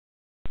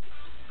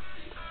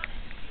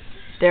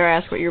Dare I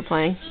ask what you're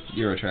playing?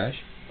 Eurotrash.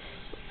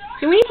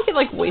 See, we need to get,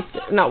 like,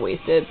 wasted. Not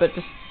wasted, but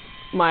just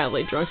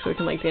mildly drunk so we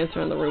can, like, dance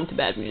around the room to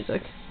bad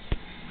music.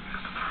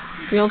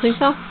 You don't think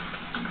so?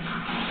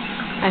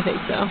 I think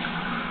so.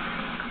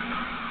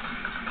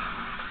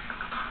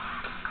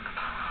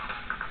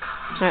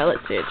 Alright,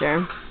 let's see it,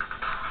 Jerem.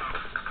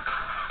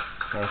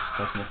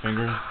 Touch my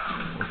finger.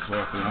 Works way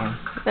up the arm.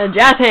 A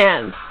jazz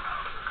hand!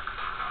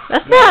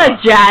 That's not a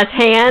jazz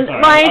hand!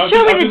 Sorry, Ryan,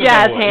 show me the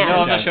jazz hand!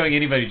 No, I'm not showing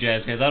anybody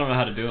jazz hands. I don't know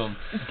how to do them.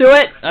 Do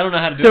it! I don't know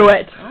how to do Do them.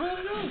 it!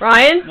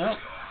 Ryan? No.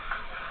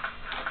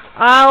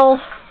 I'll...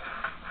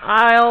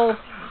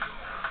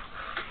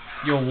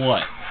 You're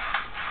what?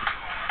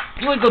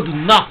 You ain't gonna do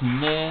nothing,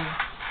 man.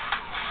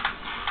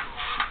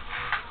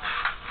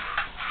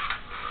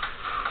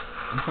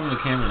 I'm from the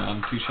camera.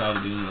 I'm too shy to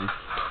do anything.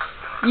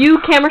 You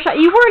camera shy?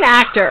 You were an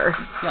actor.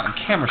 Yeah, I'm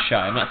camera shy.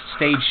 I'm not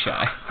stage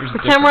shy. There's a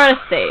Pretend we're on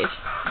a stage.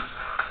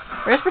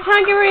 Let's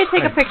pretend get ready to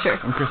take a picture.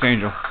 I'm Chris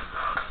Angel.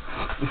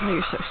 Oh,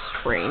 you're so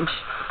strange.